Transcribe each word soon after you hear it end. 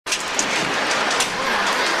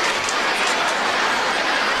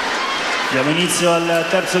Diamo inizio al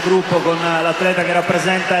terzo gruppo con l'atleta che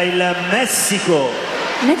rappresenta il Messico.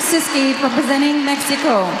 Next ski representing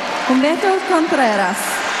Mexico, Humberto Contreras.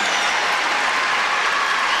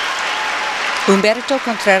 Humberto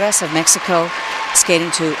Contreras of Mexico,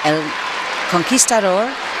 skating to El Conquistador,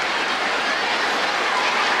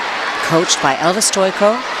 coached by Elvis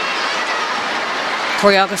Stoico.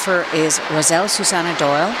 Choreographer is Roselle Susana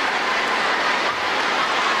Doyle.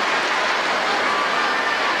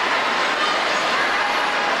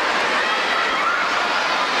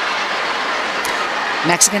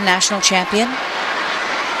 Mexican national champion.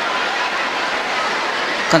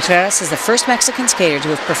 Contreras is the first Mexican skater to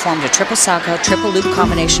have performed a triple salto, triple loop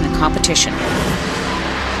combination in competition.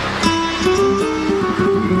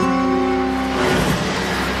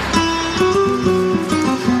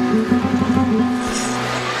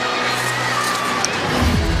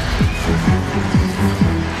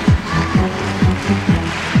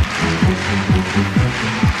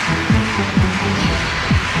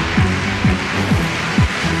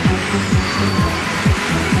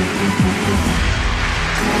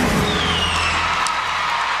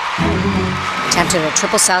 Attempted a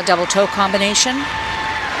triple Sal double toe combination.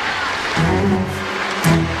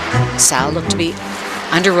 Sal looked to be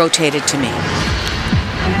under-rotated to me.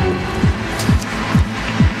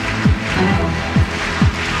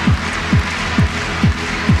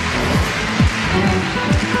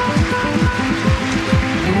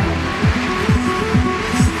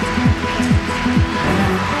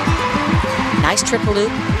 Nice triple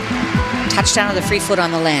loop. Touchdown of the free foot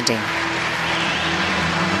on the landing.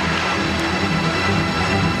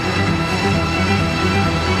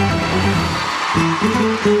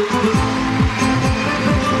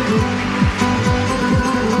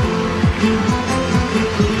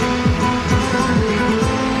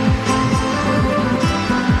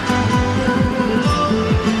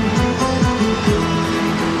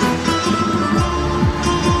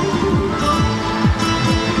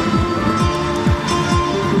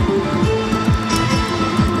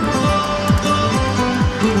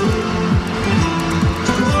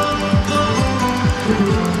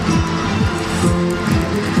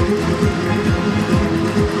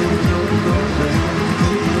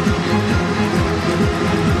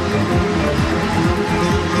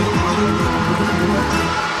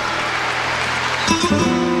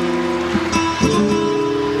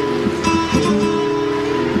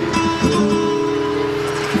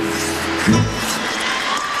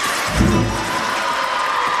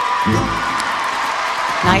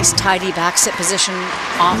 Nice tidy back sit position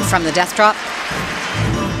off from the death drop.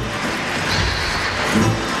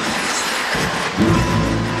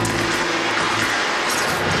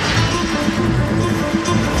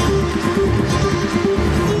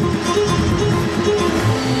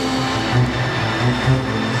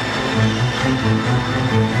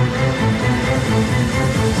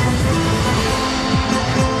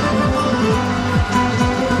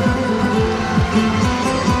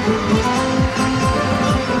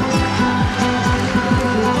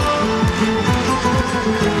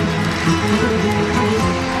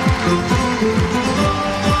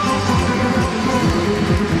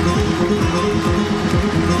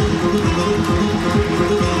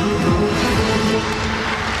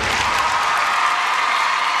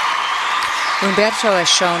 Humberto has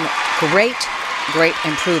shown great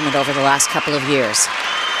improvement over the last couple of years.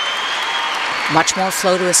 Much more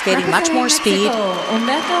flow to his skating, much more speed.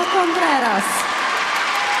 Humberto Contreras.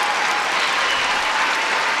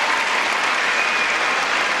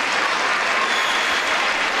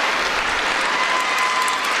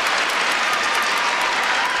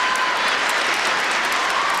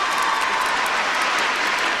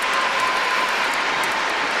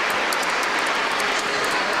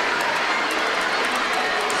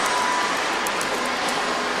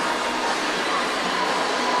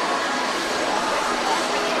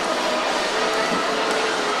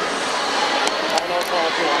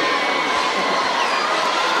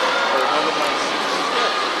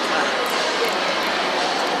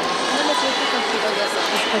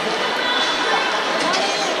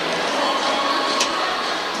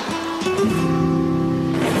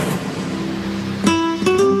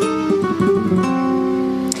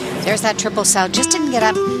 There's that triple Sal. Just didn't get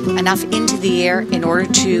up enough into the air in order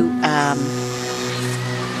to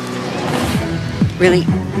really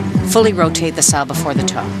fully rotate the Sal before the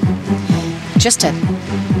toe. Just a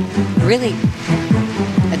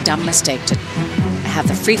dumb mistake to have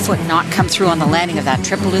the free foot not come through on the landing of that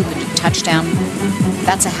triple loop and do touchdown.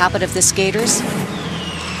 That's a habit of the skaters.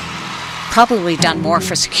 Probably done more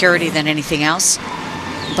for security than anything else,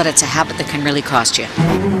 but it's a habit that can really cost you.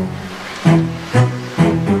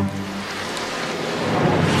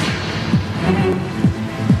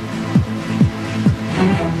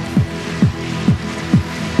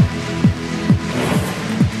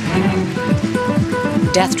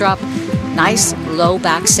 death drop. Nice low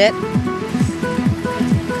back sit.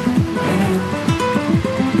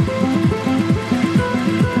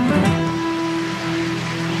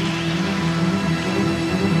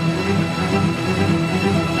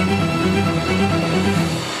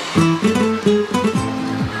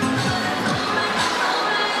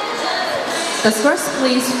 The first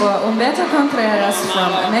please for Humberto Contreras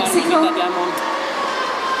from Mexico.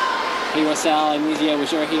 Hey, what's up? I'm Luis,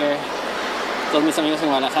 wish you're here. Todos mis amigos en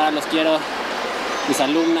Guadalajara, los quiero. Mis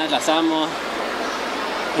alumnas, las amo.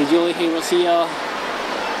 Hey Julie, hey Rocio.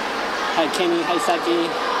 Hi Kenny, hi Saki.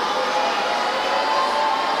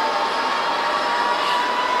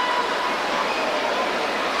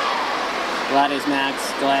 Gladys,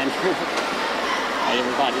 Max, Glenn. Hi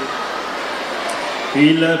everybody.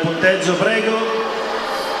 Il punteggio, prego.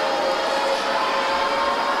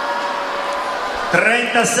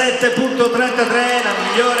 37.33, la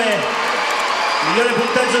migliore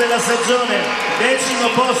punteggio della stagione,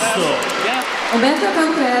 10° posto. Humberto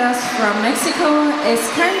Contreras from Mexico is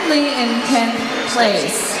currently in 10th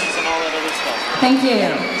place. Thank you.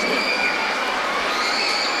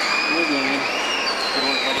 Muy bien.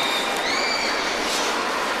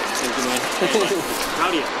 Thank you, man. Proud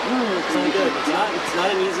of you. It's not good. It's not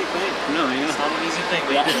an easy thing. No, it's not an easy thing.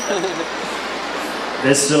 Yeah.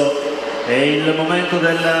 Adesso è il momento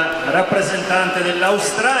del rappresentante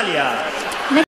dell'Australia.